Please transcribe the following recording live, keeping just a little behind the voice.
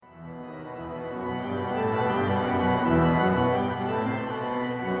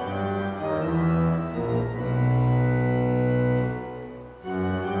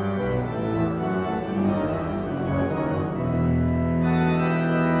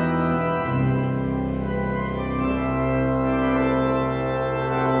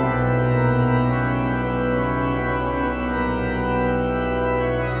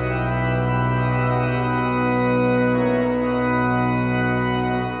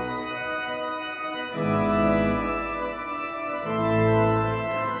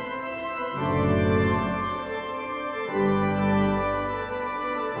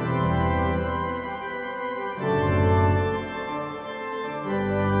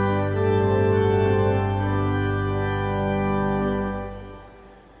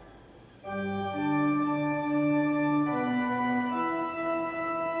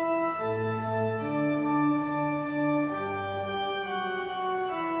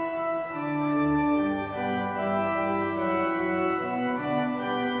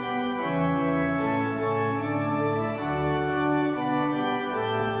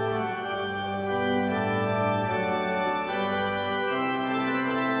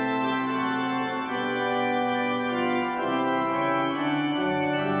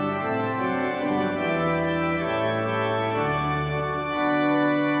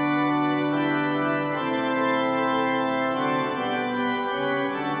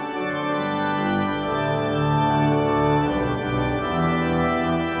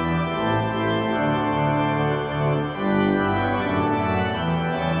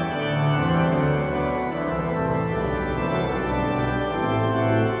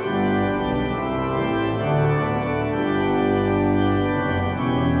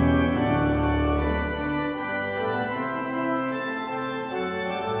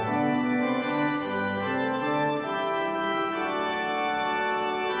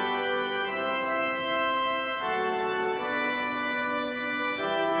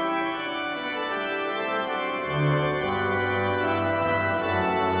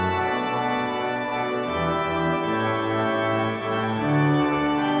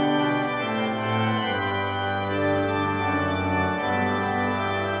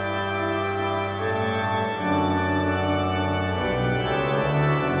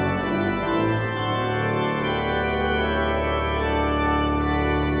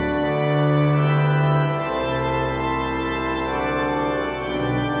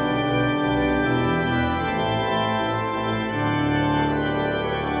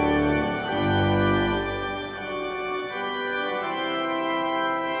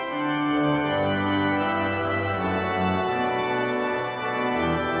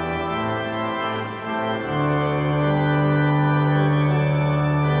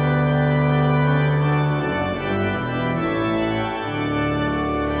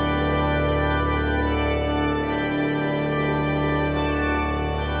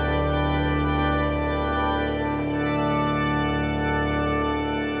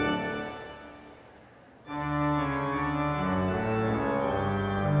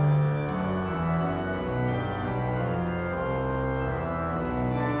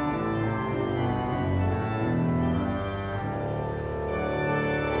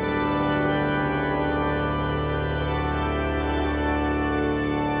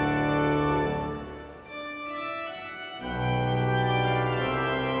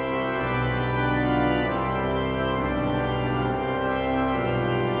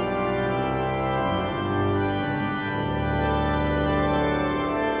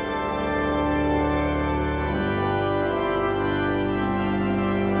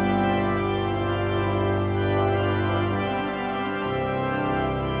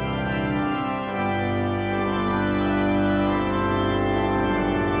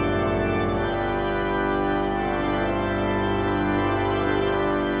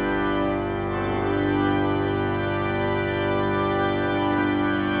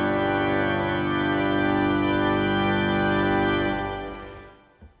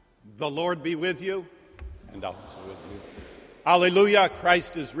The Lord be with you, and also with you. Hallelujah,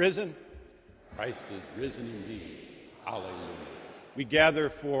 Christ is risen. Christ is risen indeed. Hallelujah. We gather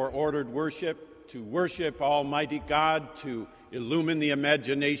for ordered worship, to worship Almighty God, to illumine the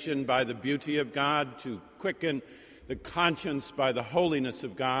imagination by the beauty of God, to quicken the conscience by the holiness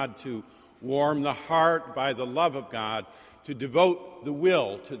of God, to warm the heart by the love of God, to devote the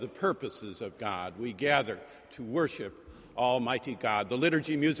will to the purposes of God. We gather to worship Almighty God. The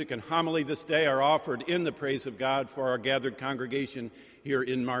liturgy, music, and homily this day are offered in the praise of God for our gathered congregation here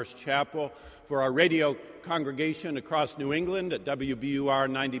in Marsh Chapel, for our radio congregation across New England at WBUR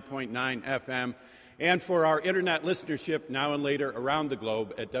 90.9 FM, and for our internet listenership now and later around the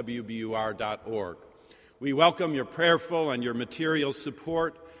globe at WBUR.org. We welcome your prayerful and your material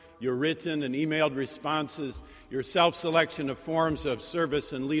support, your written and emailed responses, your self-selection of forms of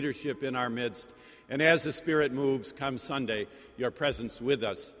service and leadership in our midst, and as the Spirit moves, come Sunday, your presence with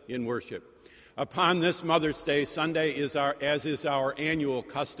us in worship. Upon this Mother's Day, Sunday, as is our annual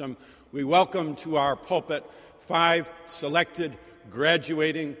custom, we welcome to our pulpit 5 selected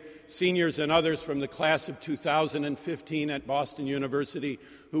graduating seniors and others from the class of 2015 at Boston University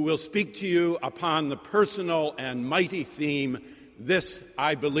who will speak to you upon the personal and mighty theme, "This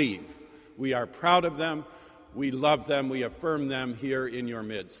I Believe." We are proud of them, we love them, we affirm them here in your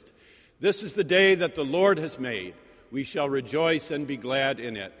midst. This is the day that the Lord has made. We shall rejoice and be glad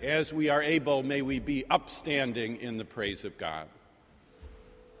in it. As we are able, may we be upstanding in the praise of God.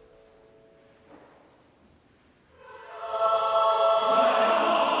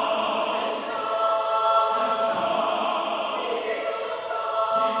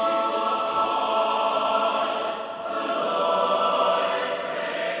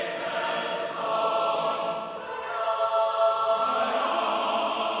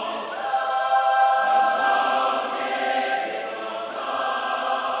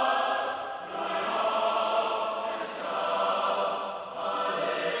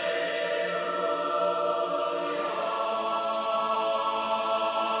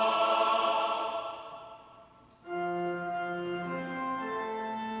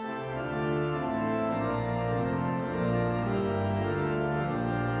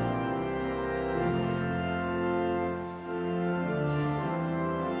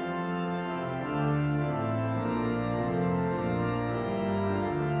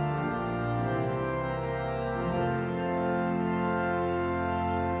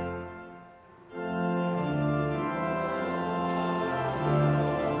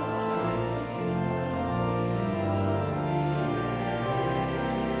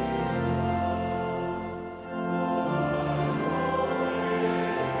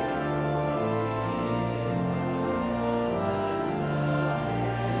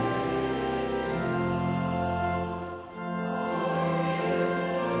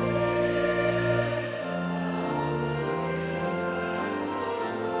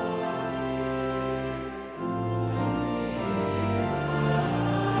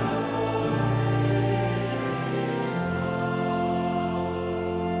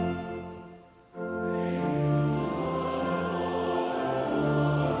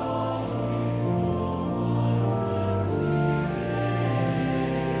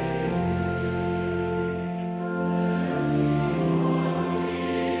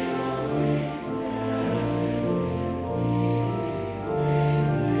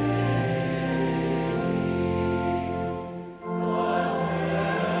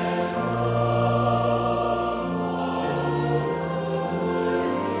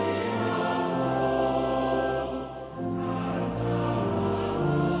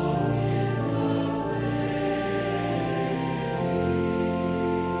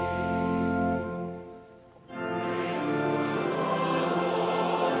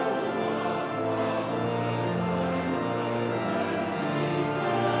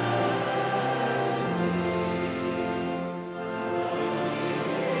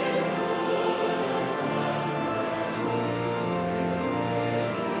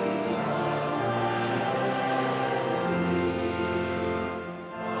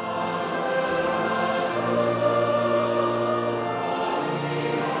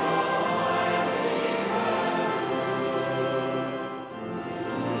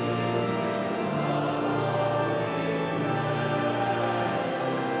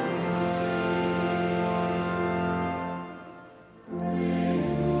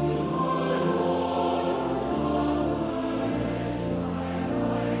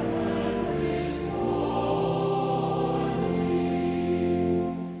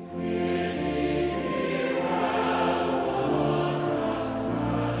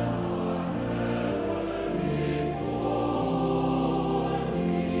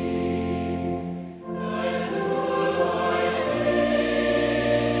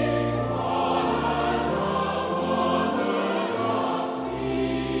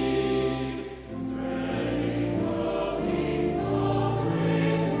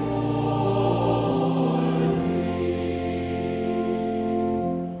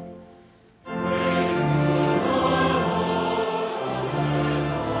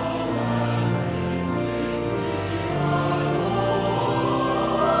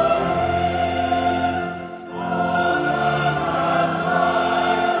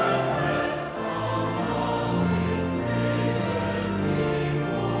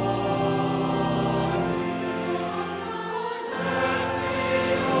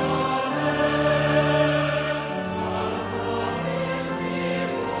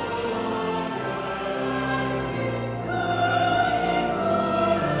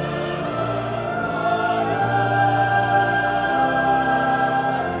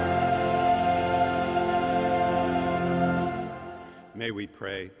 May we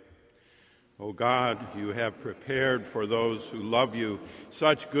pray. O God, you have prepared for those who love you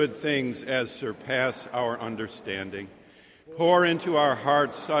such good things as surpass our understanding. Pour into our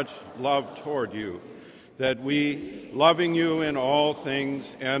hearts such love toward you, that we, loving you in all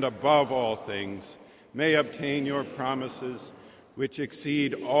things and above all things, may obtain your promises, which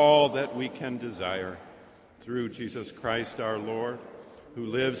exceed all that we can desire. Through Jesus Christ our Lord, who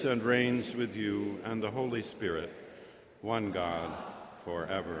lives and reigns with you and the Holy Spirit, one God,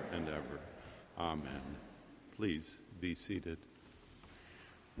 forever and ever. Amen. Please be seated.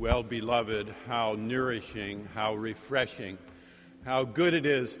 Well, beloved, how nourishing, how refreshing, how good it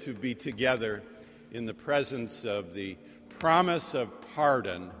is to be together in the presence of the promise of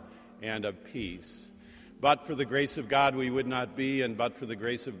pardon and of peace. But for the grace of God we would not be, and but for the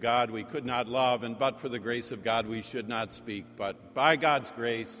grace of God we could not love, and but for the grace of God we should not speak. But by God's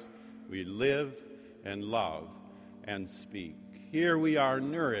grace we live and love and speak. Here we are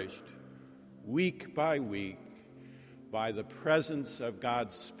nourished week by week by the presence of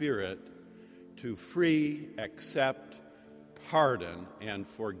God's Spirit to free, accept, pardon, and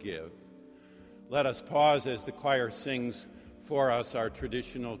forgive. Let us pause as the choir sings for us our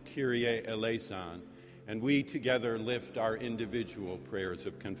traditional Kyrie eleison, and we together lift our individual prayers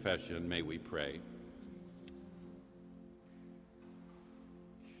of confession. May we pray.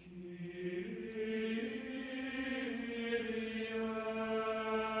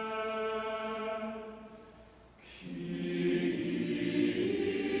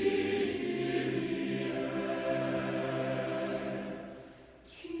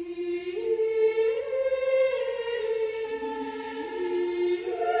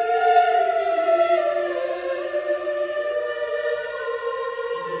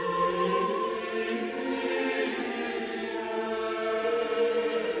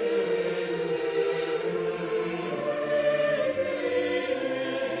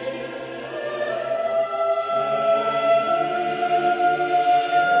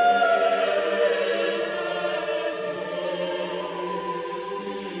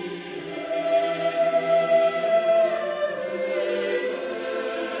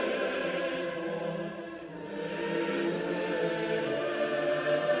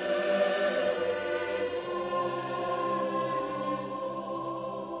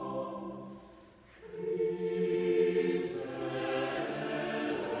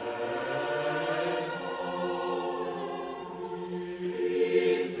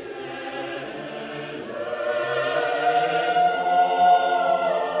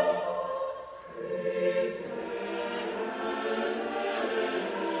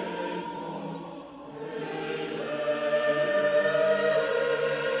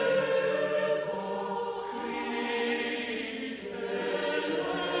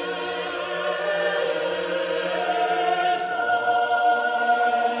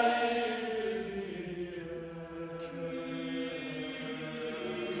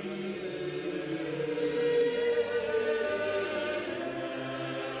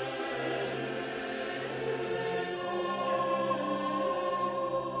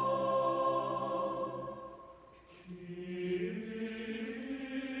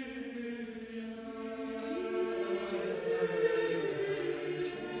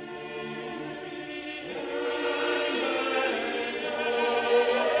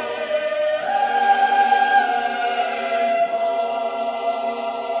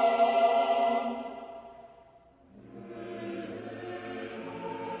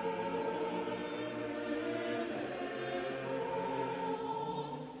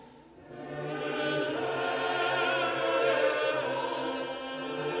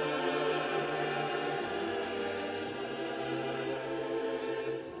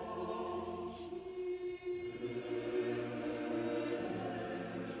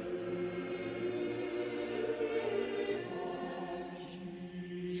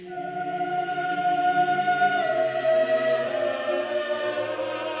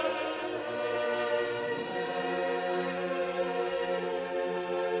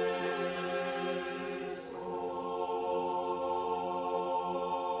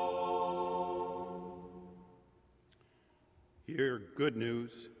 Hear good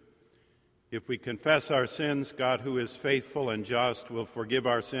news. If we confess our sins, God, who is faithful and just, will forgive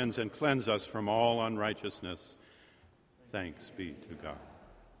our sins and cleanse us from all unrighteousness. Thanks be to God.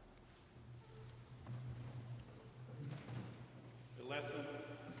 The lesson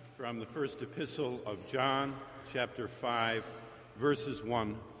from the first epistle of John, chapter 5, verses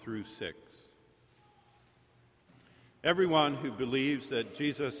 1 through 6. Everyone who believes that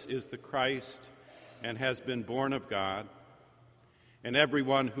Jesus is the Christ and has been born of God, and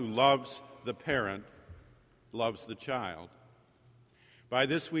everyone who loves the parent loves the child. By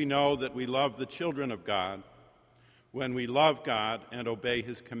this we know that we love the children of God, when we love God and obey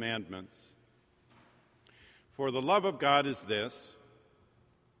his commandments. For the love of God is this,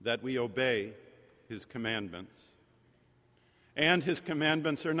 that we obey his commandments. And his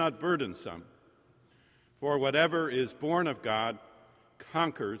commandments are not burdensome, for whatever is born of God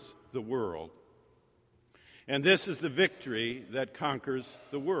conquers the world. And this is the victory that conquers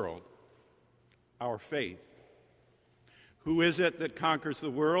the world, our faith. Who is it that conquers the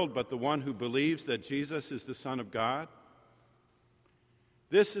world but the one who believes that Jesus is the Son of God?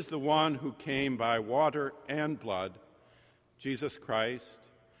 This is the one who came by water and blood, Jesus Christ,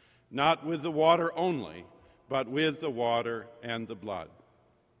 not with the water only, but with the water and the blood.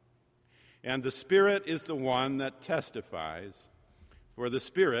 And the Spirit is the one that testifies, for the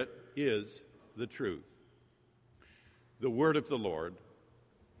Spirit is the truth. The word of the Lord.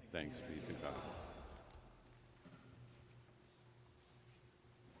 Thanks be to God.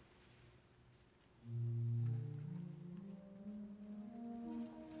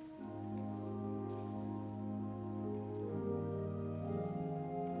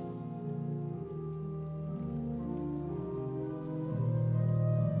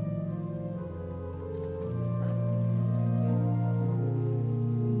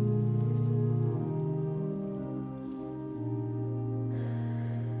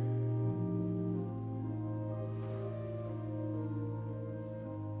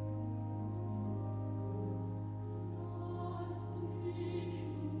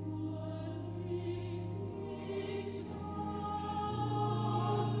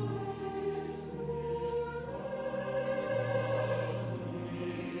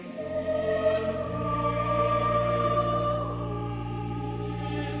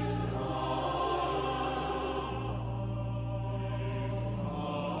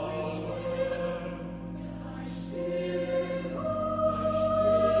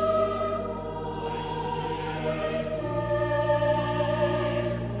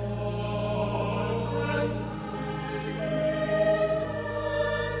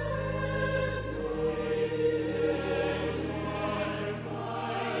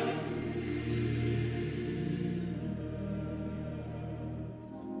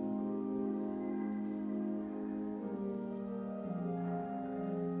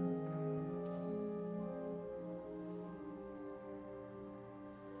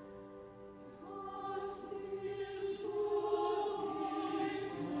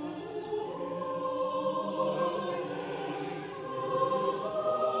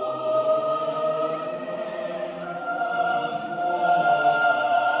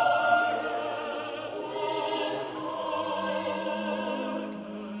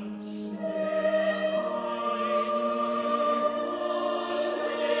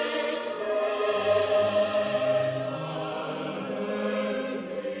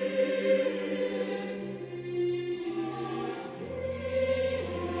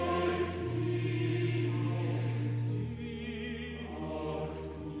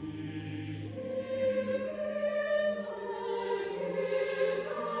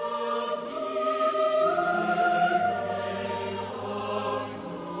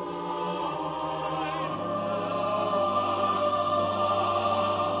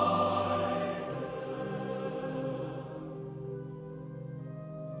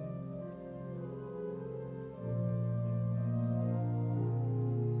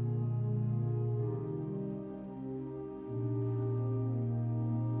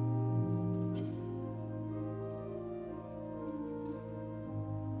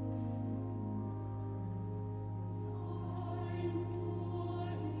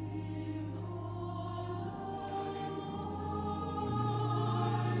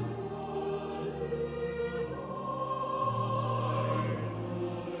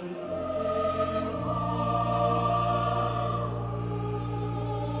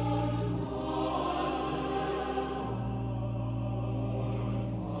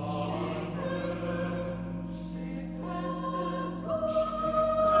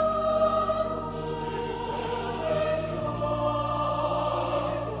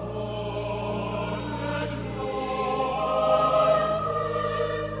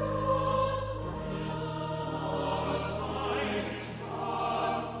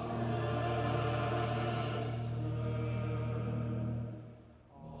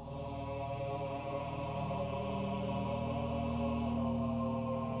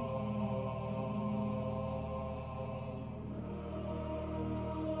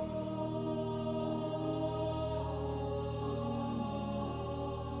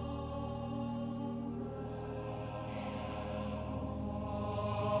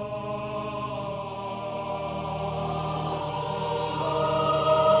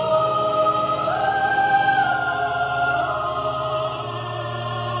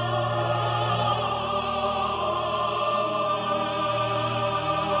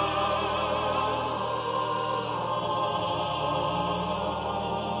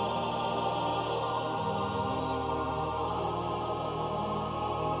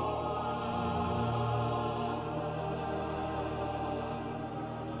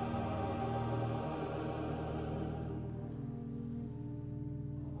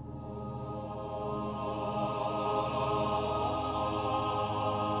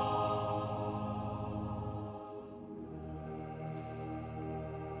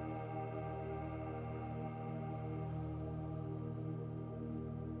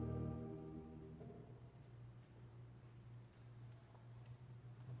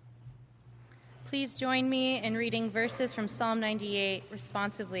 Please join me in reading verses from Psalm 98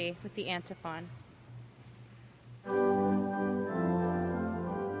 responsively with the antiphon.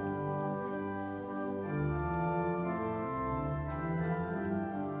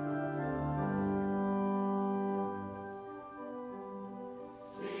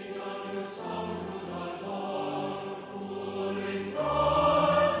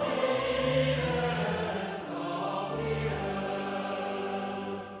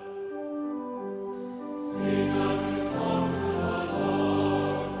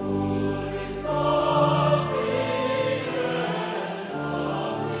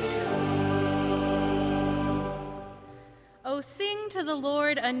 Sing to the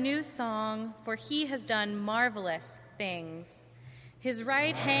Lord a new song, for he has done marvelous things. His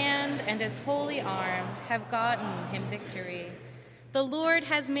right hand and his holy arm have gotten him victory. The Lord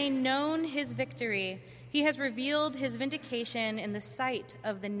has made known his victory. He has revealed his vindication in the sight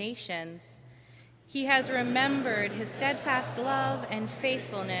of the nations. He has remembered his steadfast love and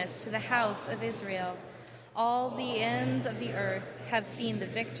faithfulness to the house of Israel. All the ends of the earth have seen the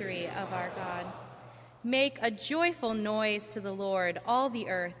victory of our God. Make a joyful noise to the Lord, all the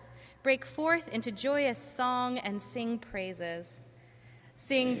earth. Break forth into joyous song and sing praises.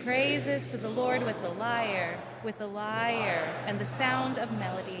 Sing praises to the Lord with the lyre and the sound of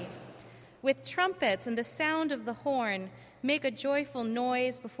melody. With trumpets and the sound of the horn, make a joyful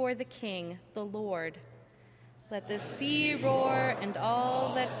noise before the King, the Lord. Let the sea roar and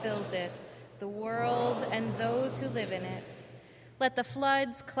all that fills it, the world and those who live in it. Let the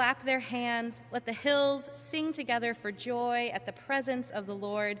floods clap their hands. Let the hills sing together for joy at the presence of the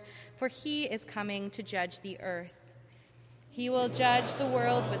Lord, for he is coming to judge the earth. He will judge the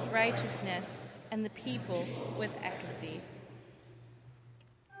world with righteousness and the people with equity.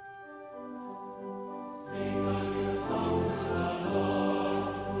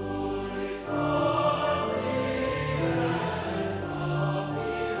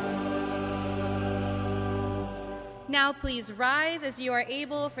 Now please rise as you are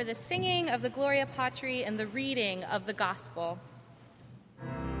able for the singing of the Gloria Patri and the reading of the Gospel.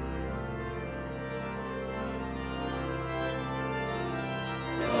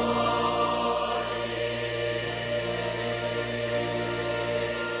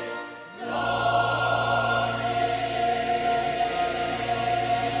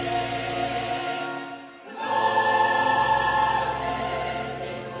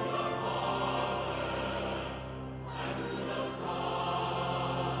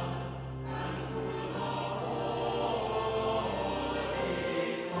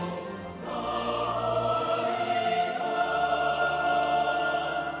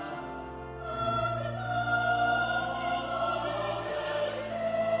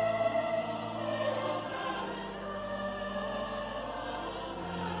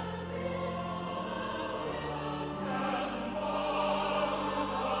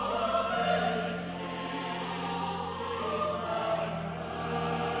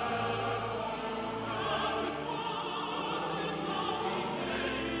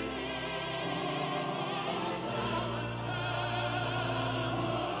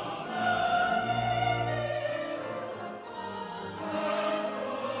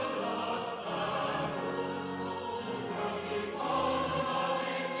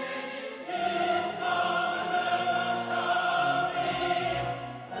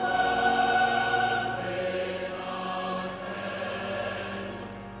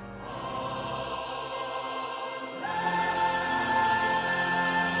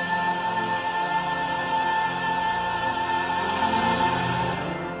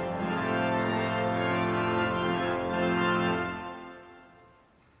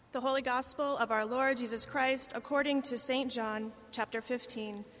 The Holy Gospel of our Lord Jesus Christ according to St. John, chapter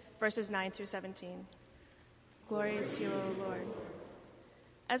 15, verses 9 through 17. Glory to you, O Lord.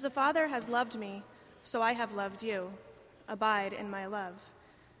 As the Father has loved me, so I have loved you. Abide in my love.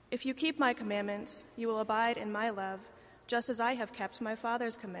 If you keep my commandments, you will abide in my love, just as I have kept my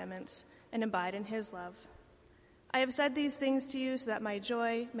Father's commandments and abide in his love. I have said these things to you so that my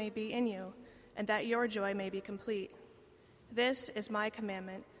joy may be in you, and that your joy may be complete. This is my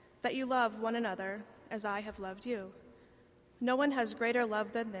commandment, that you love one another as I have loved you. No one has greater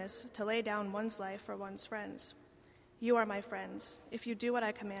love than this, to lay down one's life for one's friends. You are my friends, if you do what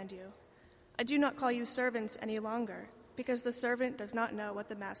I command you. I do not call you servants any longer, because the servant does not know what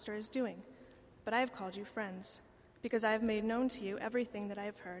the master is doing. But I have called you friends, because I have made known to you everything that I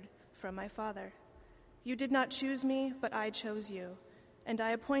have heard from my Father. You did not choose me, but I chose you, and I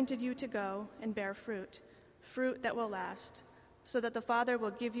appointed you to go and bear fruit, fruit that will last, so that the Father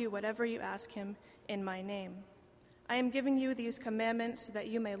will give you whatever you ask him in my name. I am giving you these commandments so that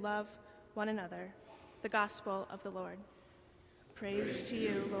you may love one another, the gospel of the Lord. Praise to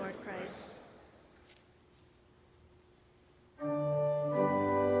you, Lord Christ.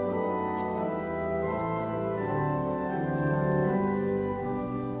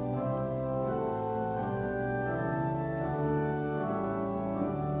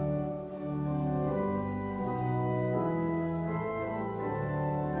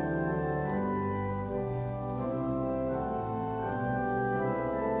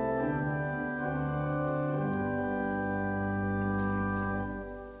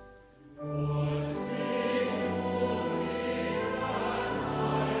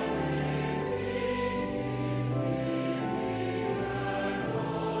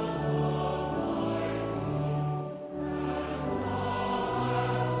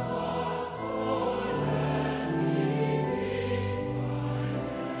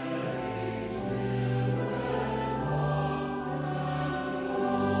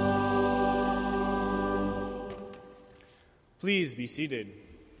 Please be seated.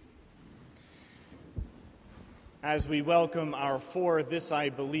 As we welcome our four This I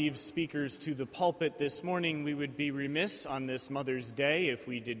Believe speakers to the pulpit this morning, we would be remiss on this Mother's Day if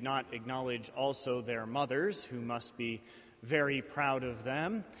we did not acknowledge also their mothers, who must be very proud of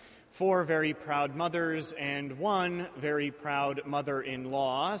them. Four very proud mothers and one very proud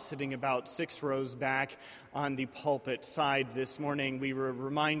mother-in-law sitting about 6 rows back on the pulpit side this morning. We were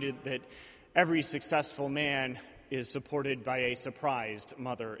reminded that every successful man is supported by a surprised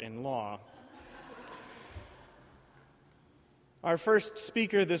mother-in-law. Our first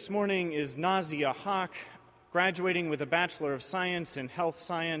speaker this morning is Nazia Haq, graduating with a Bachelor of Science in Health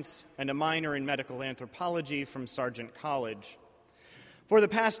Science and a minor in Medical Anthropology from Sargent College. For the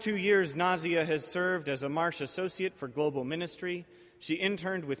past 2 years, Nazia has served as a Marsh Associate for Global Ministry. She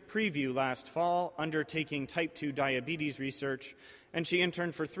interned with Preview last fall, undertaking type 2 diabetes research, and she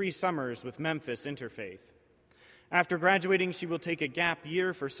interned for 3 summers with Memphis Interfaith. After graduating, she will take a gap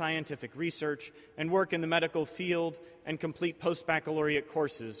year for scientific research and work in the medical field and complete post-baccalaureate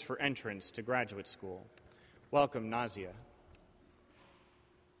courses for entrance to graduate school. Welcome, Nazia.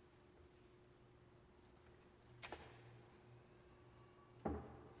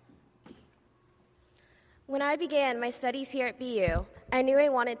 When I began my studies here at BU, I knew I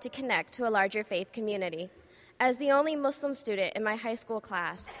wanted to connect to a larger faith community. As the only Muslim student in my high school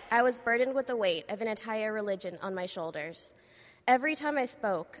class, I was burdened with the weight of an entire religion on my shoulders. Every time I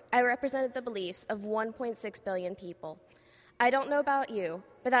spoke, I represented the beliefs of 1.6 billion people. I don't know about you,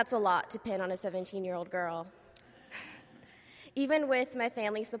 but that's a lot to pin on a 17-year-old girl. Even with my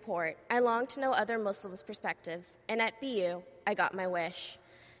family's support, I longed to know other Muslims' perspectives, and at BU, I got my wish.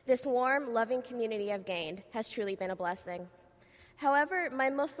 This warm, loving community I've gained has truly been a blessing. However,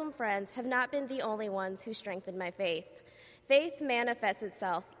 my Muslim friends have not been the only ones who strengthened my faith. Faith manifests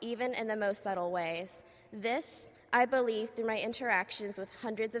itself even in the most subtle ways. This, I believe, through my interactions with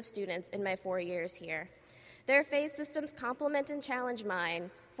hundreds of students in my 4 years here. Their faith systems complement and challenge mine,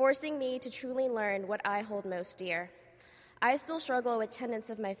 forcing me to truly learn what I hold most dear. I still struggle with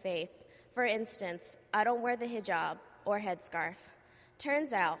tenets of my faith. For instance, I don't wear the hijab or headscarf.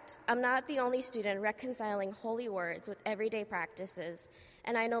 Turns out, I'm not the only student reconciling holy words with everyday practices,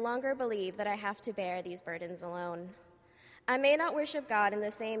 and I no longer believe that I have to bear these burdens alone. I may not worship God in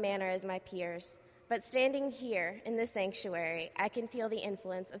the same manner as my peers, but standing here in this sanctuary, I can feel the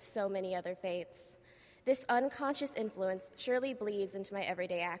influence of so many other faiths. This unconscious influence surely bleeds into my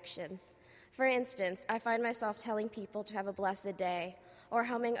everyday actions. For instance, I find myself telling people to have a blessed day, or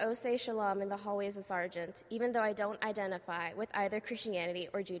humming O Say Shalom in the hallways of Sargent, even though I don't identify with either Christianity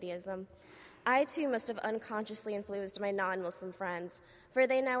or Judaism. I, too, must have unconsciously influenced my non-Muslim friends, for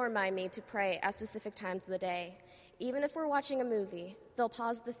they now remind me to pray at specific times of the day. Even if we're watching a movie, they'll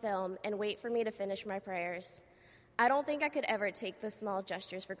pause the film and wait for me to finish my prayers. I don't think I could ever take the small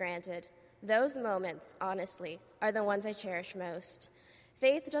gestures for granted. Those moments, honestly, are the ones I cherish most.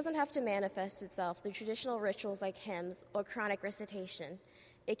 Faith doesn't have to manifest itself through traditional rituals like hymns or chronic recitation.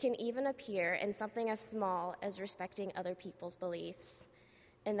 It can even appear in something as small as respecting other people's beliefs.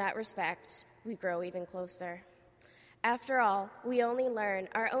 In that respect, we grow even closer. After all, we only learn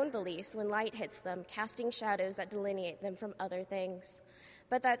our own beliefs when light hits them, casting shadows that delineate them from other things.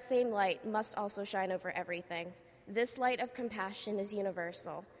 But that same light must also shine over everything. This light of compassion is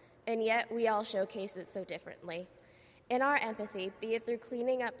universal, and yet we all showcase it so differently. In our empathy, be it through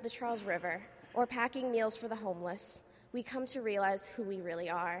cleaning up the Charles River or packing meals for the homeless, we come to realize who we really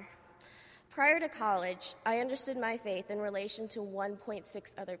are. Prior to college, I understood my faith in relation to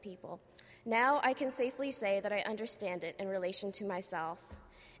 1.6 other people. Now I can safely say that I understand it in relation to myself.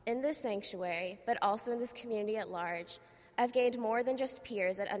 In this sanctuary, but also in this community at large, I've gained more than just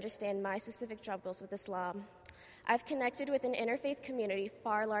peers that understand my specific struggles with Islam. I've connected with an interfaith community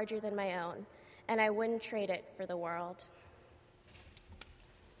far larger than my own, and I wouldn't trade it for the world.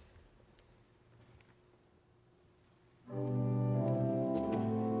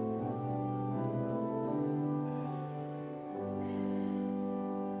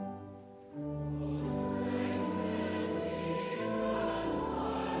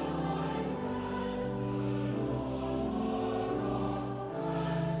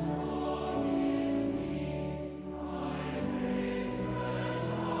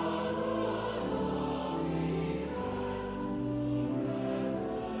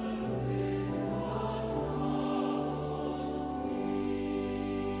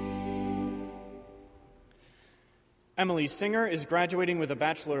 Emily Singer is graduating with a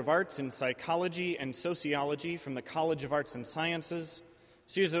Bachelor of Arts in Psychology and Sociology from the College of Arts and Sciences.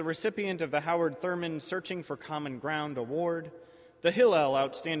 She is a recipient of the Howard Thurman Searching for Common Ground Award, the Hillel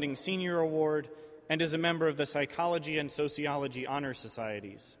Outstanding Senior Award, and is a member of the Psychology and Sociology Honor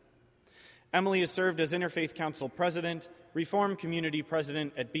Societies. Emily has served as Interfaith Council President, Reform Community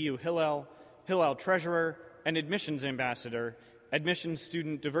President at BU Hillel, Hillel Treasurer, and Admissions Ambassador, Admissions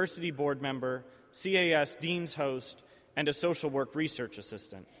Student Diversity Board Member, CAS Dean's Host, and a social work research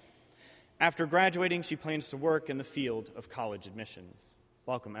assistant. After graduating, she plans to work in the field of college admissions.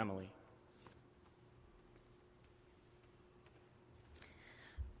 Welcome, Emily.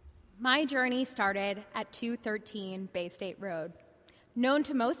 My journey started at 213 Bay State Road. Known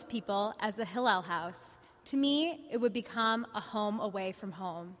to most people as the Hillel House, to me, it would become a home away from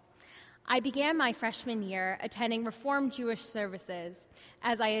home. I began my freshman year attending Reformed Jewish services,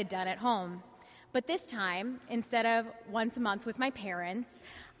 as I had done at home. But this time, instead of once a month with my parents,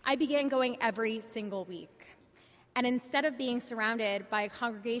 I began going every single week. And instead of being surrounded by a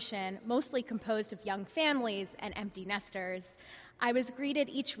congregation mostly composed of young families and empty nesters, I was greeted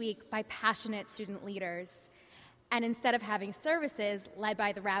each week by passionate student leaders. And instead of having services led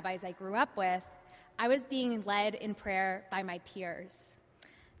by the rabbis I grew up with, I was being led in prayer by my peers.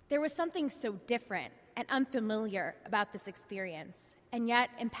 There was something so different and unfamiliar about this experience, and yet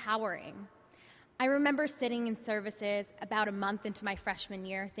empowering. I remember sitting in services about a month into my freshman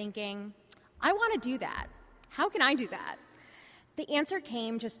year thinking, I want to do that. How can I do that? The answer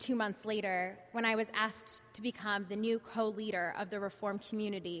came just 2 months later when I was asked to become the new co-leader of the Reformed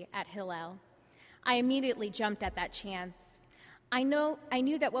community at Hillel. I immediately jumped at that chance. I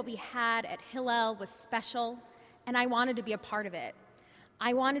knew that what we had at Hillel was special, and I wanted to be a part of it.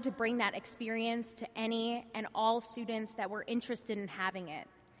 I wanted to bring that experience to any and all students that were interested in having it.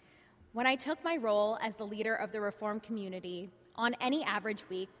 When I took my role as the leader of the Reformed community, on any average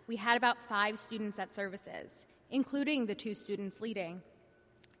week, we had about 5 students at services, including the 2 students leading.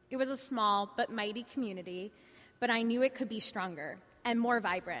 It was a small but mighty community, but I knew it could be stronger and more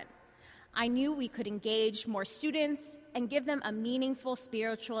vibrant. I knew we could engage more students and give them a meaningful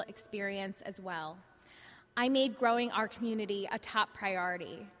spiritual experience as well. I made growing our community a top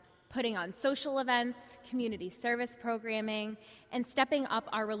priority, putting on social events, community service programming, and stepping up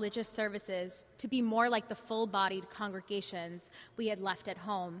our religious services to be more like the full-bodied congregations we had left at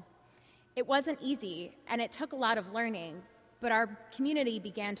home. It wasn't easy, and it took a lot of learning, but our community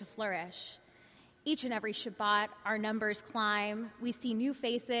began to flourish. Each and every Shabbat, our numbers climb. We see new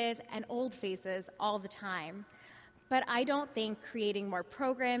faces and old faces all the time. But I don't think creating more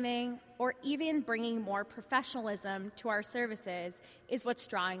programming or even bringing more professionalism to our services is what's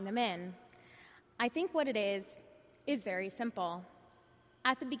drawing them in. I think what it is very simple.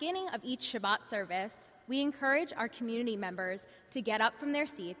 At the beginning of each Shabbat service, we encourage our community members to get up from their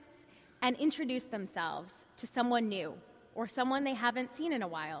seats and introduce themselves to someone new or someone they haven't seen in a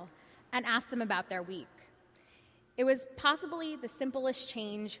while and ask them about their week. It was possibly the simplest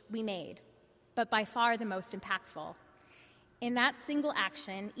change we made, but by far the most impactful. In that single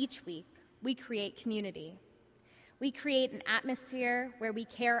action each week, we create community. We create an atmosphere where we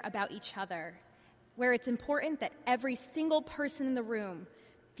care about each other, where it's important that every single person in the room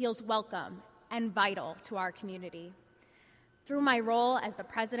feels welcome and vital to our community. Through my role as the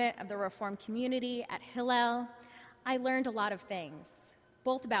president of the Reformed community at Hillel, I learned a lot of things,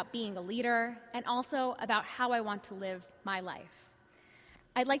 both about being a leader and also about how I want to live my life.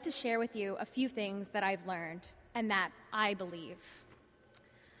 I'd like to share with you a few things that I've learned and that I believe.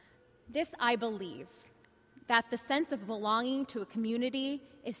 This I believe, that the sense of belonging to a community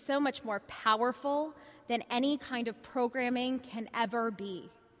is so much more powerful than any kind of programming can ever be.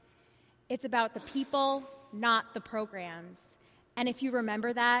 It's about the people, not the programs. And if you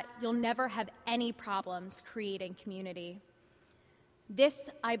remember that, you'll never have any problems creating community. This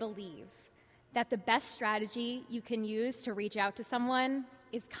I believe, that the best strategy you can use to reach out to someone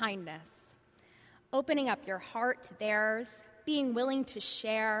is kindness. Opening up your heart to theirs, being willing to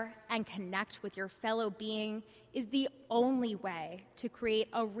share and connect with your fellow being is the only way to create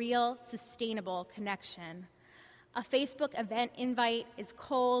a real, sustainable connection. A Facebook event invite is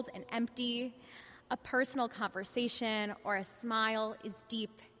cold and empty. A personal conversation or a smile is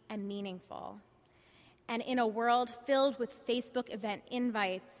deep and meaningful. And in a world filled with Facebook event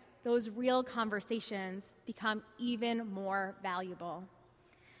invites, those real conversations become even more valuable.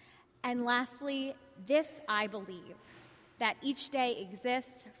 And lastly, this I believe, that each day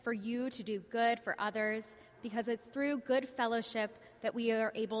exists for you to do good for others because it's through good fellowship that we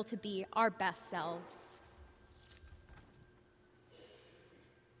are able to be our best selves.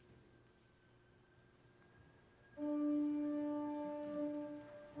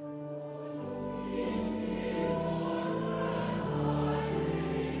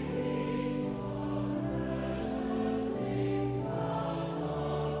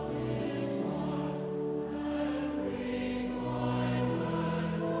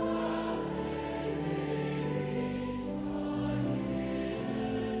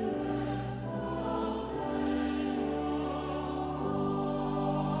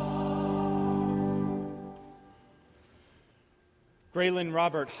 Graylin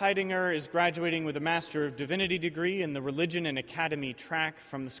Robert Heidinger is graduating with a Master of Divinity degree in the Religion and Academy track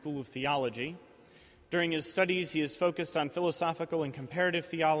from the School of Theology. During his studies, he is focused on philosophical and comparative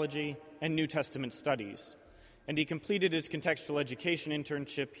theology and New Testament studies, and he completed his contextual education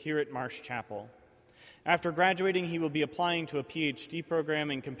internship here at Marsh Chapel. After graduating, he will be applying to a PhD program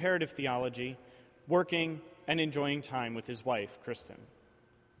in comparative theology, working and enjoying time with his wife, Kristen.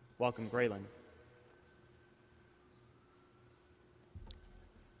 Welcome, Graylin.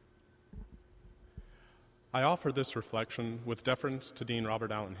 I offer this reflection with deference to Dean Robert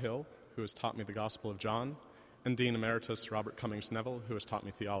Allen Hill, who has taught me the Gospel of John, and Dean Emeritus Robert Cummings Neville, who has taught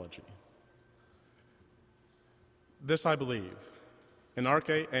me theology. This I believe, in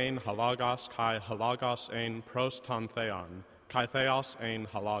arche ein halagos kai halagos ein pros ton theon, kai theos ein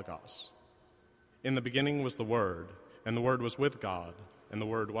halagos. In the beginning was the Word, and the Word was with God, and the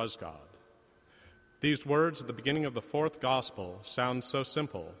Word was God. These words at the beginning of the fourth Gospel sound so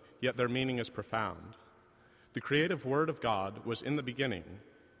simple, yet their meaning is profound. The creative Word of God was in the beginning,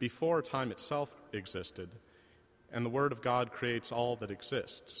 before time itself existed, and the Word of God creates all that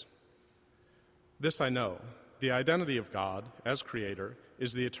exists. This I know, the identity of God as Creator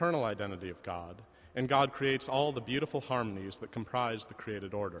is the eternal identity of God, and God creates all the beautiful harmonies that comprise the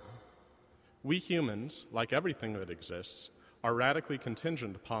created order. We humans, like everything that exists, are radically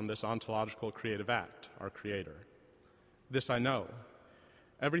contingent upon this ontological creative act, our Creator. This I know,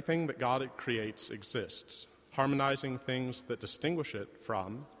 everything that God creates exists, harmonizing things that distinguish it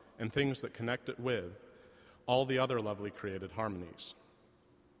from and things that connect it with all the other lovely created harmonies.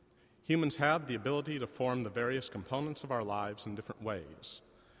 Humans have the ability to form the various components of our lives in different ways.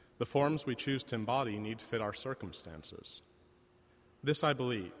 The forms we choose to embody need to fit our circumstances. This I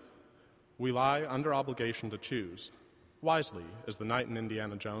believe. We lie under obligation to choose, wisely, as the knight in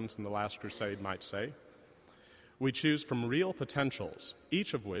Indiana Jones in The Last Crusade might say. We choose from real potentials,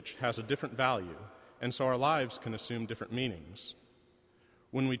 each of which has a different value, and so our lives can assume different meanings.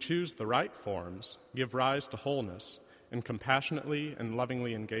 When we choose the right forms, give rise to wholeness, and compassionately and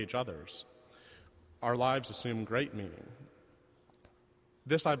lovingly engage others, our lives assume great meaning.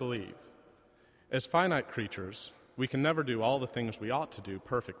 This I believe. As finite creatures, we can never do all the things we ought to do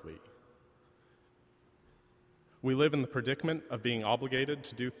perfectly. We live in the predicament of being obligated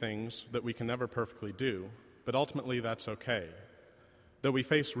to do things that we can never perfectly do, but ultimately that's okay. Though we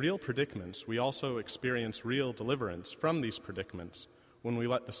face real predicaments, we also experience real deliverance from these predicaments when we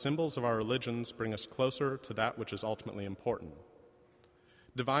let the symbols of our religions bring us closer to that which is ultimately important.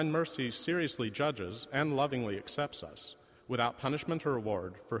 Divine mercy seriously judges and lovingly accepts us, without punishment or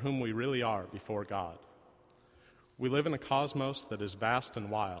reward, for whom we really are before God. We live in a cosmos that is vast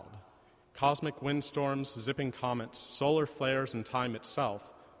and wild. Cosmic windstorms, zipping comets, solar flares, and time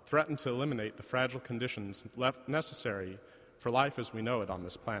itself threaten to eliminate the fragile conditions necessary for life as we know it on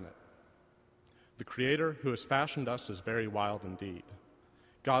this planet. The Creator who has fashioned us is very wild indeed.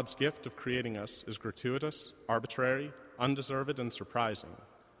 God's gift of creating us is gratuitous, arbitrary, undeserved, and surprising.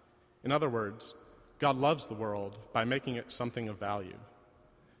 In other words, God loves the world by making it something of value.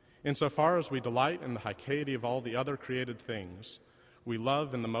 Insofar as we delight in the heighty of all the other created things, we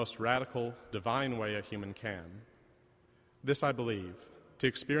love in the most radical, divine way a human can. This I believe. To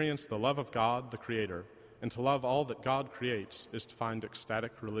experience the love of God, the Creator, and to love all that God creates is to find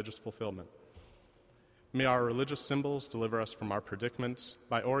ecstatic religious fulfillment. May our religious symbols deliver us from our predicaments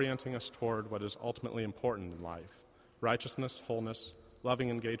by orienting us toward what is ultimately important in life: righteousness, wholeness, loving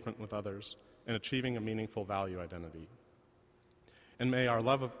engagement with others, and achieving a meaningful value identity. And may our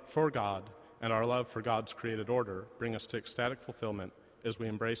love for God and our love for God's created order bring us to ecstatic fulfillment as we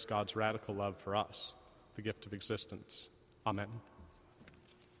embrace God's radical love for us, the gift of existence. Amen.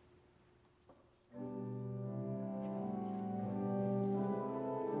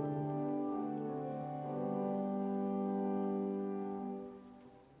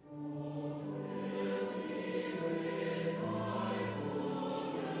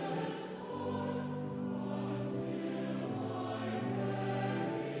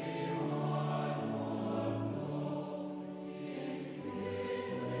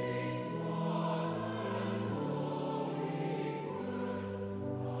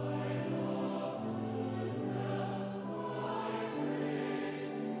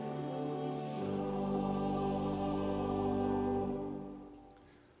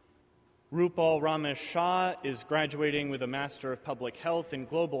 Rupal Ramesh Shah is graduating with a Master of Public Health in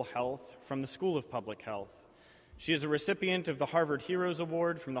Global Health from the School of Public Health. She is a recipient of the Harvard Heroes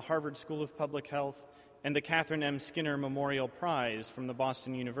Award from the Harvard School of Public Health and the Catherine M. Skinner Memorial Prize from the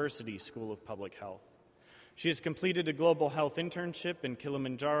Boston University School of Public Health. She has completed a global health internship in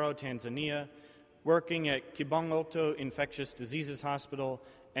Kilimanjaro, Tanzania, working at Kibongoto Infectious Diseases Hospital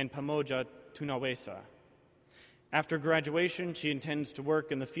and Pamoja, Tunawesa. After graduation, she intends to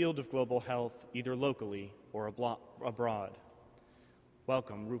work in the field of global health, either locally or abroad.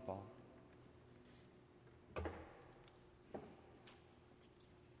 Welcome, Rupal.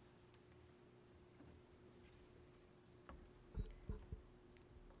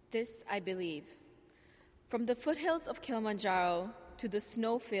 This I believe. From the foothills of Kilimanjaro to the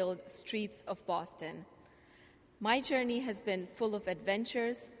snow-filled streets of Boston, my journey has been full of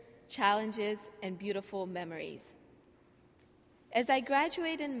adventures, challenges, and beautiful memories. As I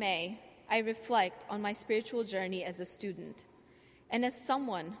graduate in May, I reflect on my spiritual journey as a student and as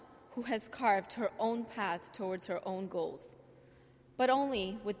someone who has carved her own path towards her own goals, but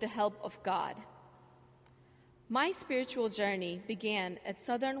only with the help of God. My spiritual journey began at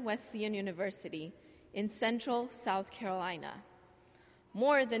Southern Wesleyan University in Central South Carolina,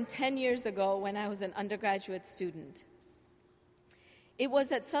 more than 10 years ago when I was an undergraduate student. It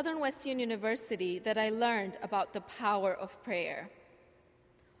was at Southern Wesleyan University that I learned about the power of prayer.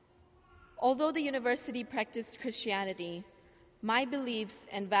 Although the university practiced Christianity, my beliefs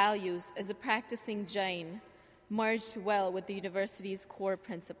and values as a practicing Jain merged well with the university's core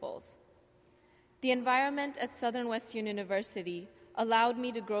principles. The environment at Southern Wesleyan University allowed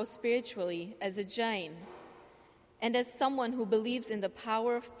me to grow spiritually as a Jain and as someone who believes in the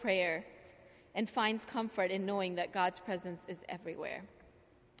power of prayer and finds comfort in knowing that God's presence is everywhere.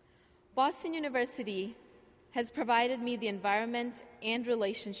 Boston University has provided me the environment and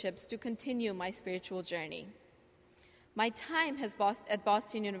relationships to continue my spiritual journey. My time at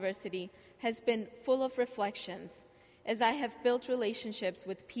Boston University has been full of reflections as I have built relationships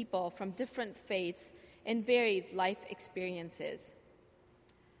with people from different faiths and varied life experiences.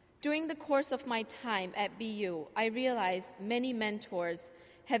 During the course of my time at BU, I realized many mentors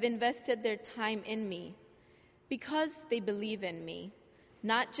have invested their time in me because they believe in me,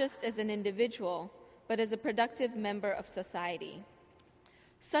 not just as an individual, but as a productive member of society.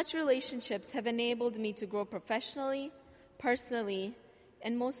 Such relationships have enabled me to grow professionally, personally,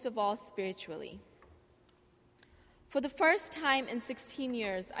 and most of all, spiritually. For the first time in 16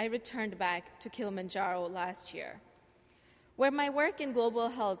 years, I returned back to Kilimanjaro last year, where my work in global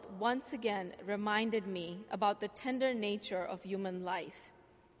health once again reminded me about the tender nature of human life.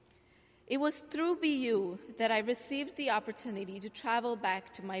 It was through BU that I received the opportunity to travel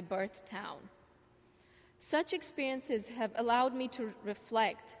back to my birth town. Such experiences have allowed me to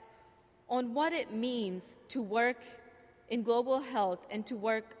reflect on what it means to work in global health and to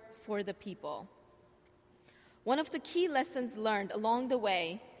work for the people. One of the key lessons learned along the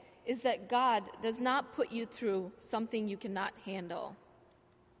way is that God does not put you through something you cannot handle.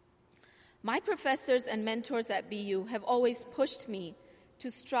 My professors and mentors at BU have always pushed me to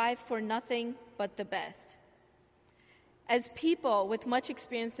strive for nothing but the best. As people with much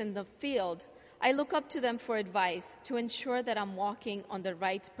experience in the field, I look up to them for advice to ensure that I'm walking on the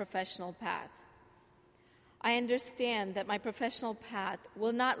right professional path. I understand that my professional path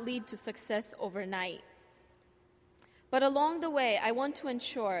will not lead to success overnight. But along the way, I want to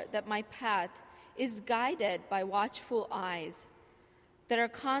ensure that my path is guided by watchful eyes that are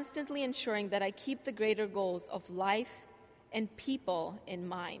constantly ensuring that I keep the greater goals of life and people in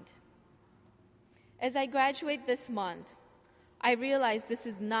mind. As I graduate this month, I realize this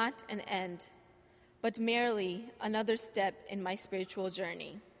is not an end, but merely another step in my spiritual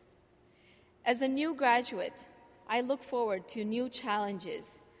journey. As a new graduate, I look forward to new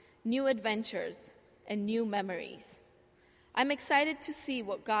challenges, new adventures, and new memories. I'm excited to see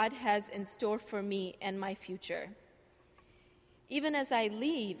what God has in store for me and my future. Even as I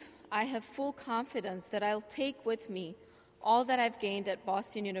leave, I have full confidence that I'll take with me all that I've gained at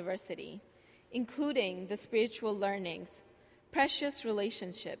Boston University, including the spiritual learnings, precious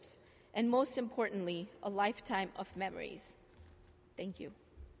relationships, and most importantly, a lifetime of memories. Thank you.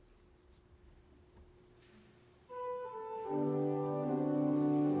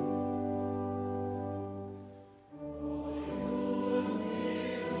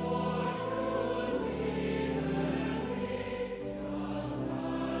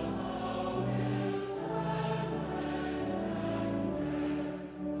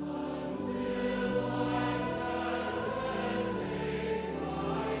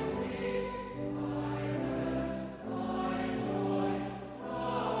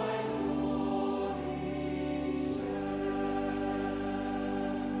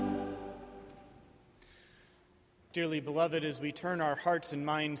 Dearly beloved, as we turn our hearts and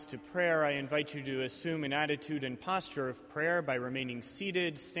minds to prayer, I invite you to assume an attitude and posture of prayer by remaining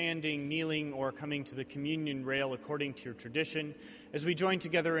seated, standing, kneeling, or coming to the communion rail according to your tradition as we join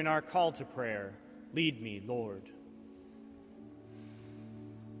together in our call to prayer. Lead me, Lord.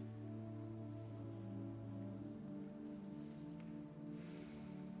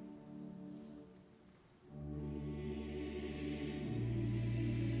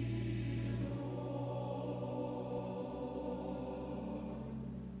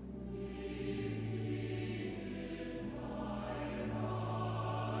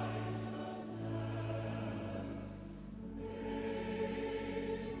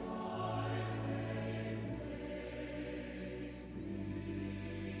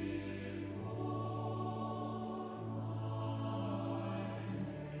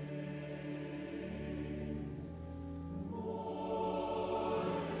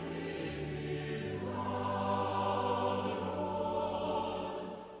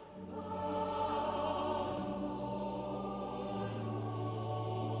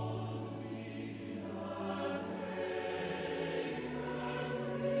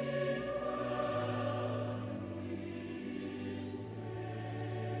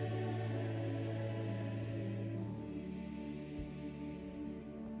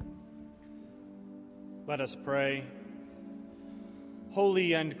 Let us pray.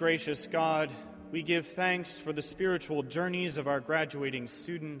 Holy and gracious God, we give thanks for the spiritual journeys of our graduating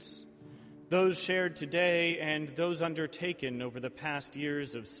students, those shared today and those undertaken over the past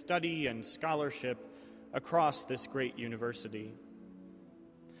years of study and scholarship across this great university.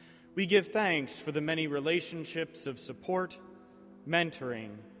 We give thanks for the many relationships of support,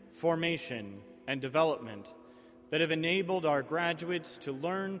 mentoring, formation, and development that have enabled our graduates to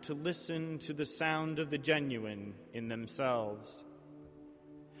learn to listen to the sound of the genuine in themselves.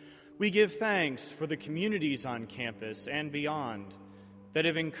 We give thanks for the communities on campus and beyond that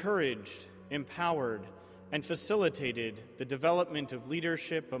have encouraged, empowered, and facilitated the development of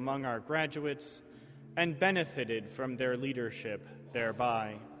leadership among our graduates and benefited from their leadership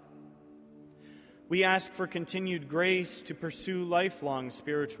thereby. We ask for continued grace to pursue lifelong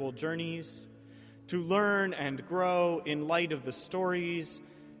spiritual journeys, to learn and grow in light of the stories,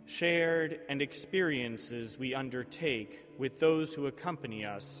 shared, and experiences we undertake with those who accompany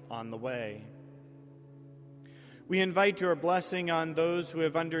us on the way. We invite your blessing on those who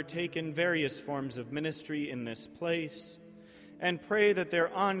have undertaken various forms of ministry in this place, and pray that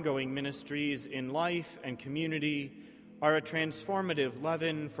their ongoing ministries in life and community are a transformative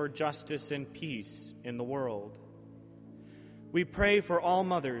leaven for justice and peace in the world. We pray for all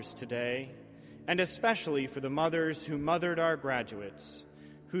mothers today, and especially for the mothers who mothered our graduates,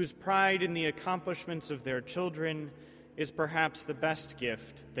 whose pride in the accomplishments of their children is perhaps the best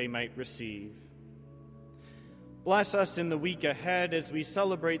gift they might receive. Bless us in the week ahead as we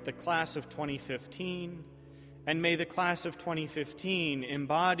celebrate the class of 2015, and may the class of 2015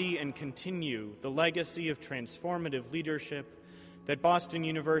 embody and continue the legacy of transformative leadership that Boston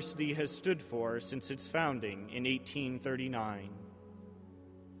University has stood for since its founding in 1839.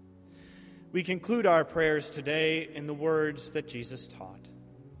 We conclude our prayers today in the words that Jesus taught.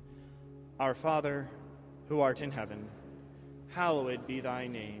 Our Father, who art in heaven, hallowed be thy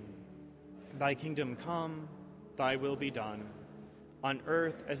name. Thy kingdom come, thy will be done, on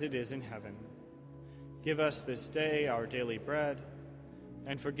earth as it is in heaven. Give us this day our daily bread,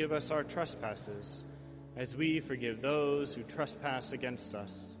 and forgive us our trespasses, as we forgive those who trespass against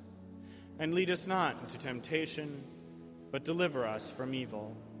us. And lead us not into temptation, but deliver us from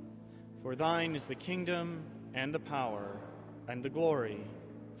evil. For thine is the kingdom and the power and the glory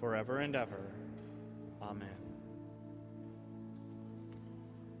forever and ever. Amen.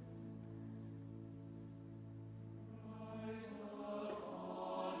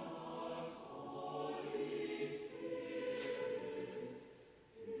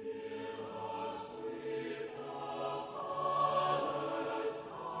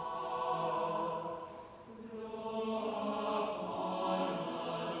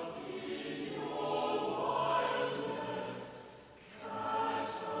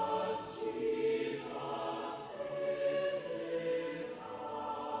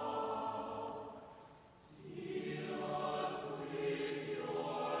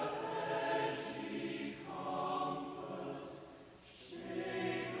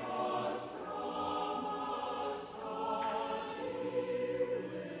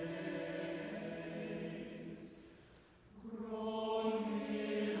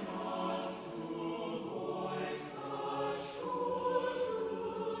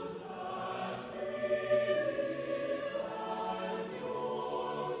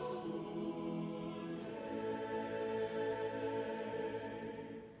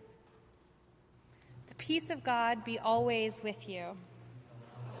 Peace of God be always with you.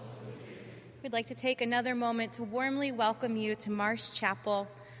 We'd like to take another moment to warmly welcome you to Marsh Chapel,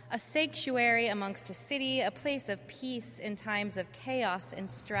 a sanctuary amongst a city, a place of peace in times of chaos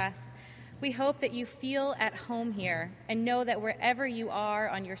and stress. We hope that you feel at home here and know that wherever you are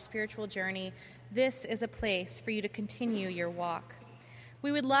on your spiritual journey, this is a place for you to continue your walk.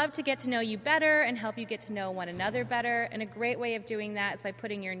 We would love to get to know you better and help you get to know one another better, and a great way of doing that is by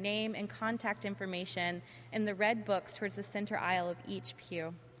putting your name and contact information in the red books towards the center aisle of each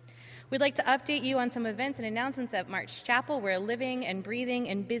pew. We'd like to update you on some events and announcements at Marsh Chapel. We're a living and breathing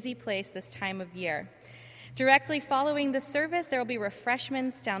and busy place this time of year. Directly following the service, there will be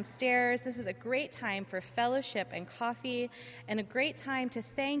refreshments downstairs. This is a great time for fellowship and coffee, and a great time to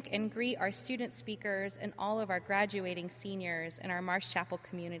thank and greet our student speakers and all of our graduating seniors in our Marsh Chapel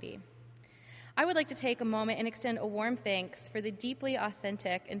community. I would like to take a moment and extend a warm thanks for the deeply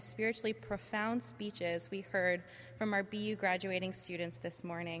authentic and spiritually profound speeches we heard from our BU graduating students this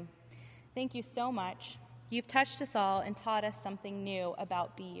morning. Thank you so much. You've touched us all and taught us something new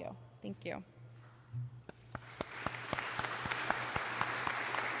about BU. Thank you.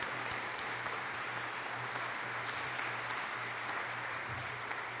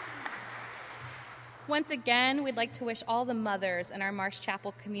 Once again, we'd like to wish all the mothers in our Marsh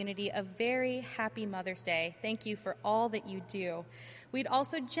Chapel community a very happy Mother's Day. Thank you for all that you do. We'd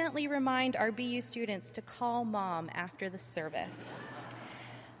also gently remind our BU students to call Mom after the service.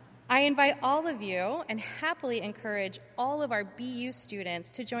 I invite all of you and happily encourage all of our BU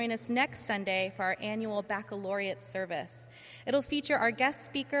students to join us next Sunday for our annual baccalaureate service. It'll feature our guest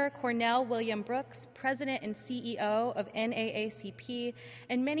speaker, Cornell William Brooks, President and CEO of NAACP,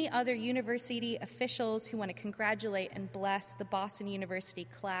 and many other university officials who want to congratulate and bless the Boston University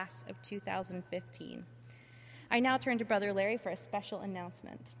class of 2015. I now turn to Brother Larry for a special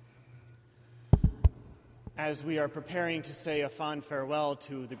announcement. As we are preparing to say a fond farewell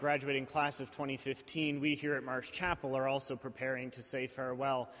to the graduating class of 2015, we here at Marsh Chapel are also preparing to say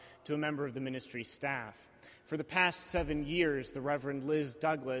farewell to a member of the ministry staff. For the past 7 years, the Reverend Liz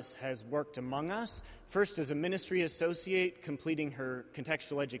Douglas has worked among us, first as a ministry associate, completing her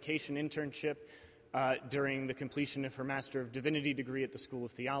contextual education internship during the completion of her Master of Divinity degree at the School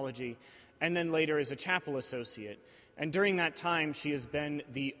of Theology, and then later as a chapel associate. And during that time, she has been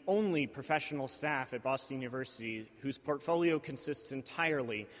the only professional staff at Boston University whose portfolio consists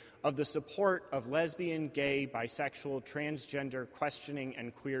entirely of the support of lesbian, gay, bisexual, transgender, questioning,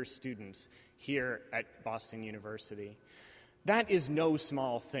 and queer students here at Boston University. That is no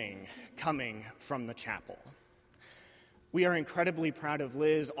small thing coming from the chapel. We are incredibly proud of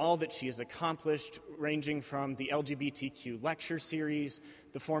Liz, all that she has accomplished, ranging from the LGBTQ lecture series,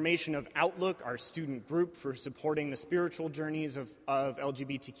 the formation of Outlook, our student group for supporting the spiritual journeys of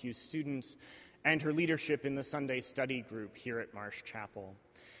LGBTQ students, and her leadership in the Sunday study group here at Marsh Chapel.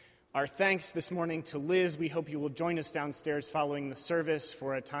 Our thanks this morning to Liz. We hope you will join us downstairs following the service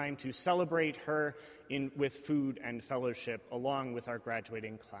for a time to celebrate her with food and fellowship along with our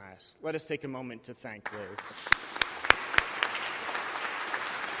graduating class. Let us take a moment to thank Liz.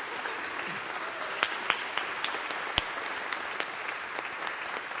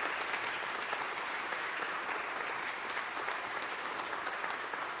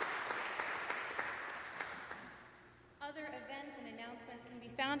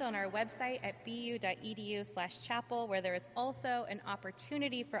 On our website at bu.edu/chapel, where there is also an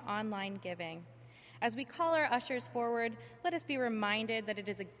opportunity for online giving. As we call our ushers forward, let us be reminded that it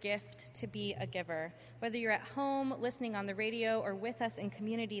is a gift to be a giver. Whether you're at home, listening on the radio, or with us in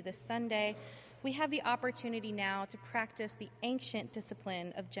community this Sunday, we have the opportunity now to practice the ancient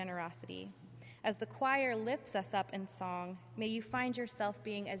discipline of generosity. As the choir lifts us up in song, may you find yourself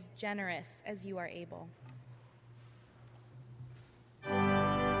being as generous as you are able.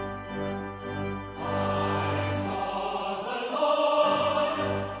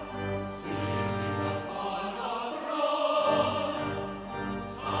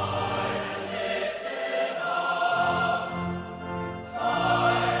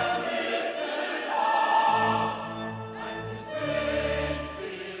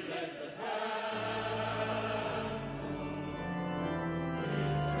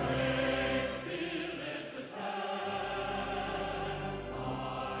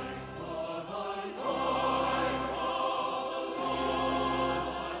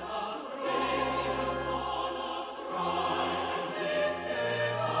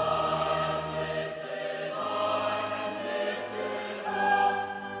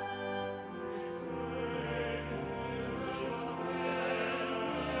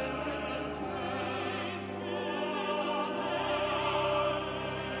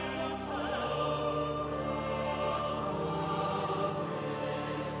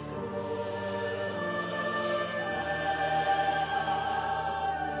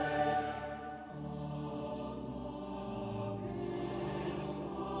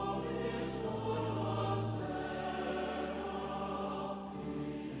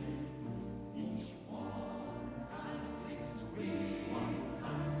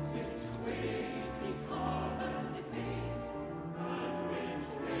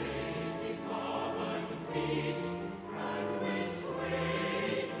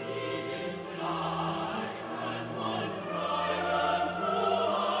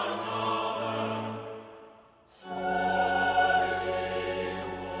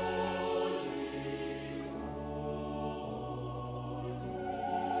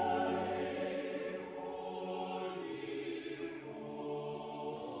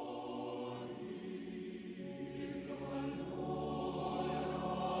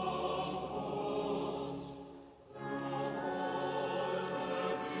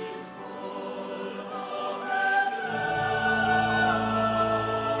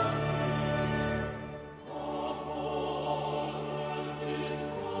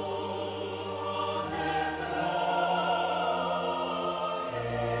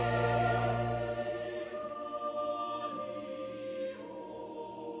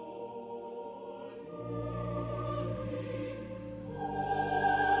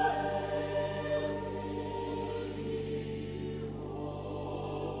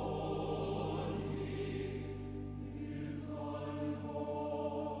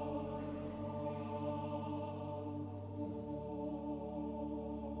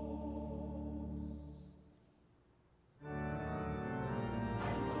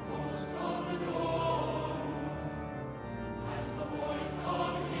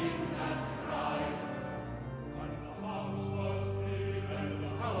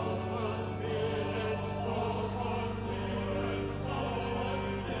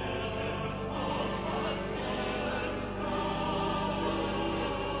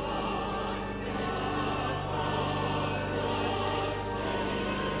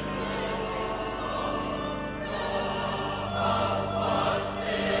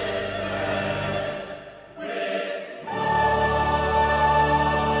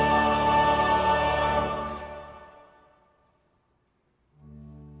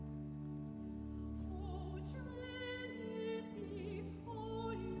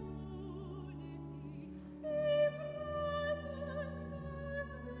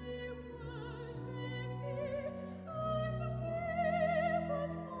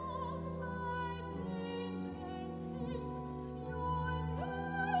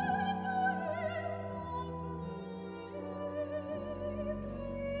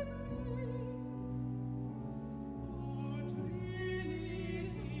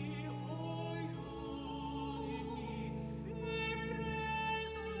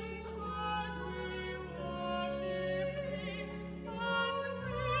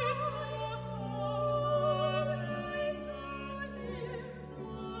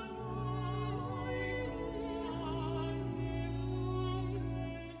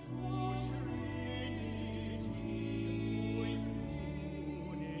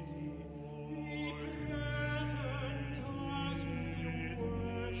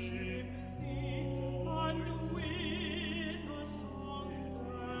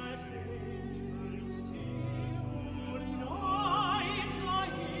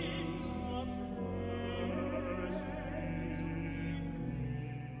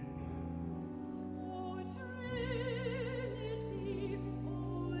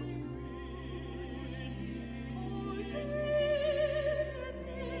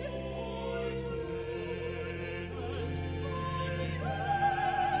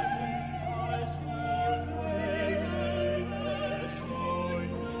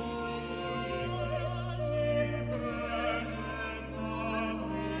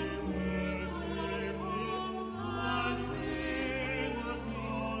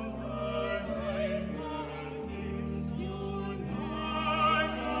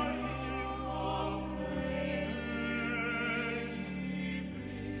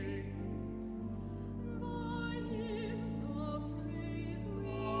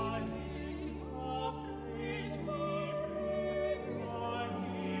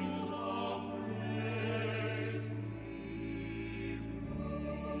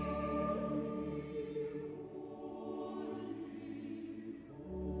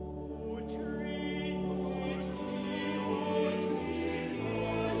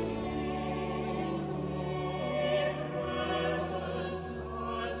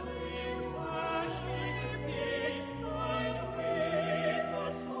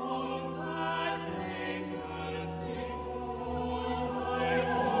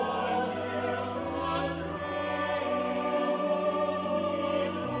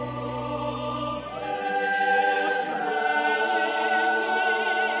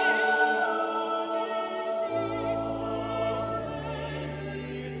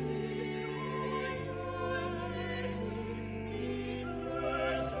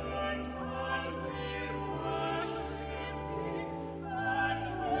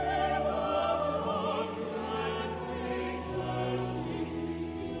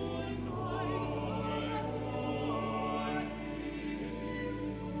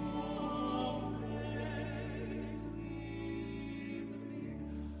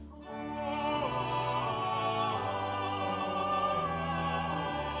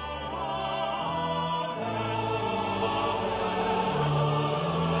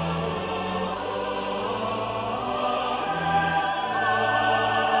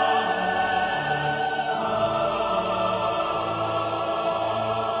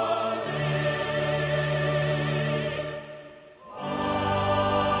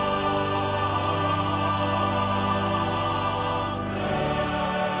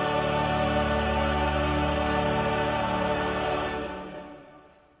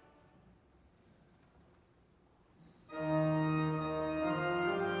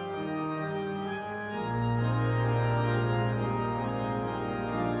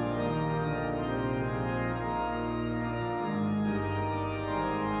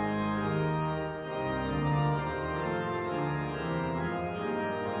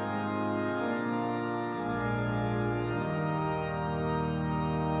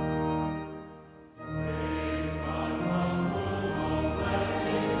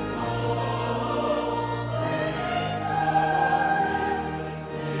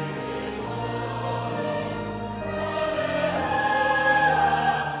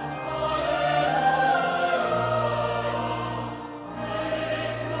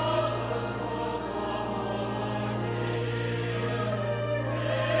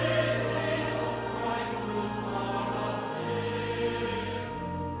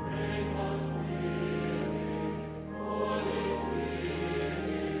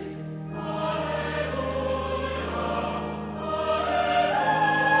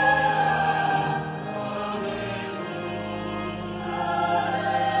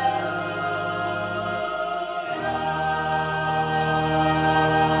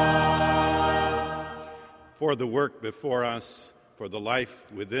 for the work before us, for the life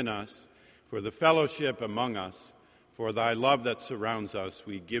within us, for the fellowship among us, for thy love that surrounds us,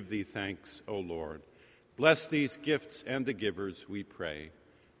 we give thee thanks, O Lord. Bless these gifts and the givers, we pray,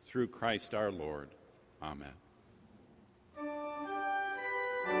 through Christ our Lord. Amen.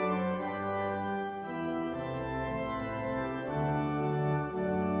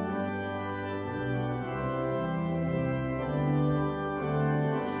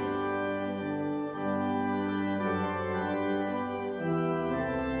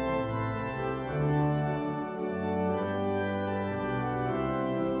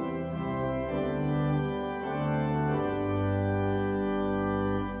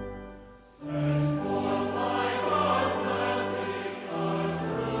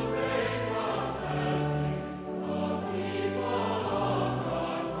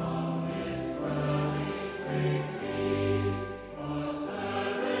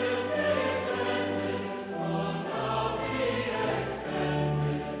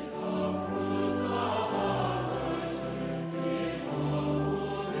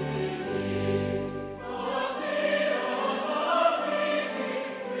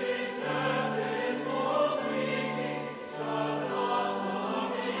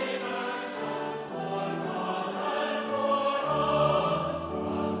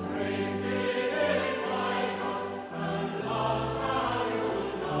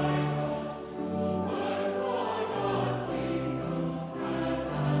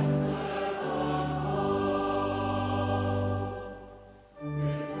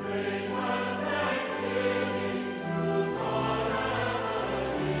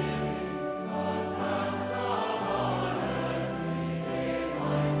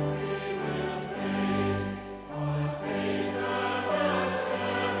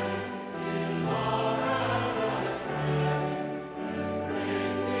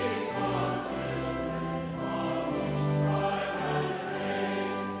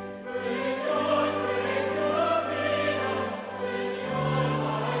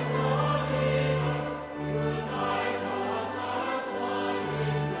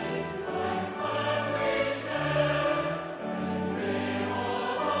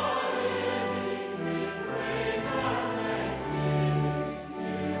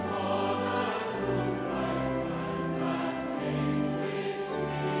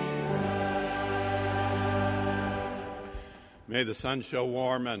 May the sun show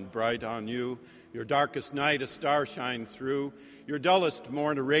warm and bright on you, your darkest night a star shine through, your dullest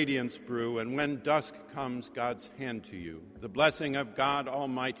morn a radiance brew, and when dusk comes, God's hand to you. The blessing of God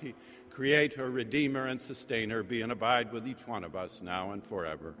Almighty, Creator, Redeemer, and Sustainer, be and abide with each one of us now and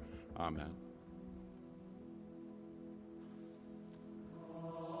forever. Amen.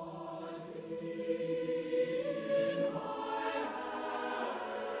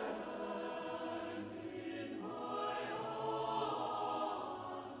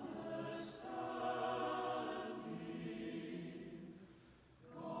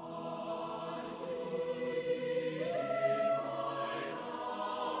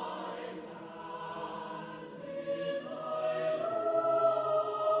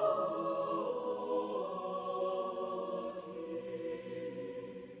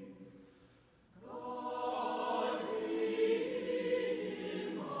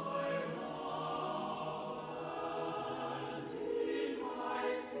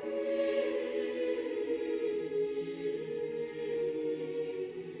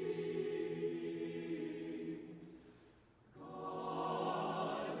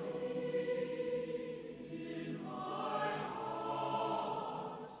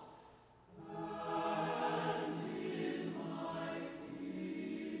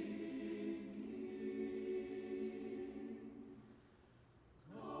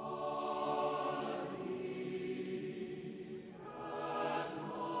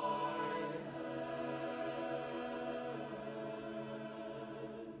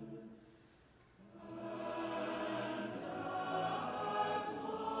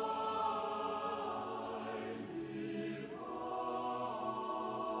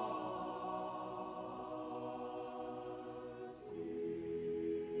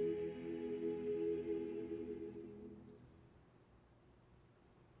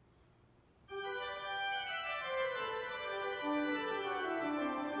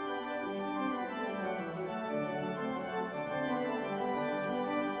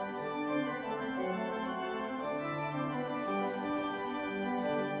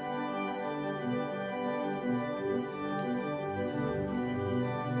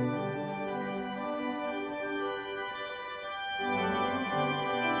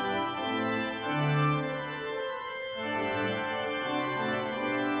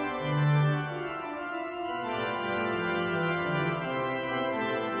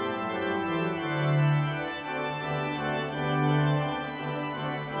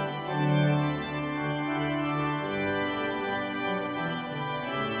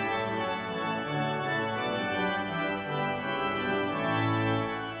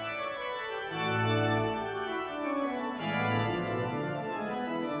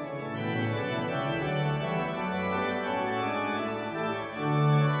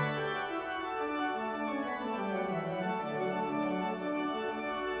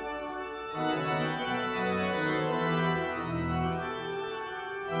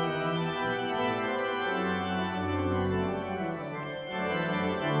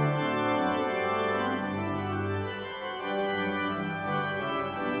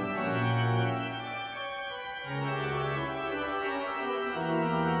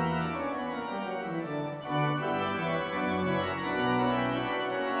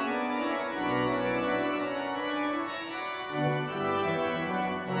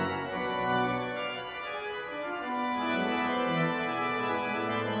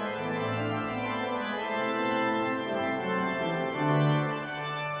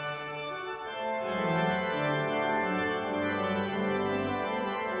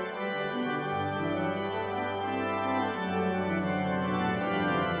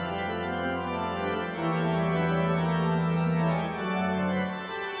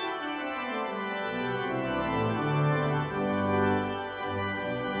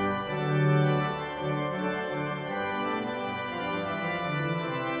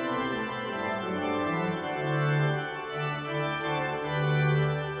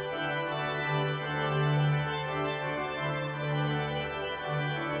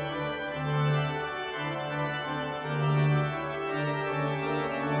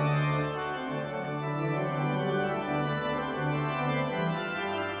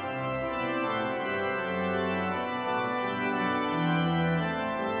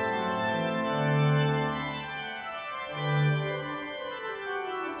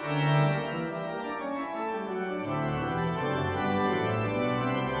 Amen.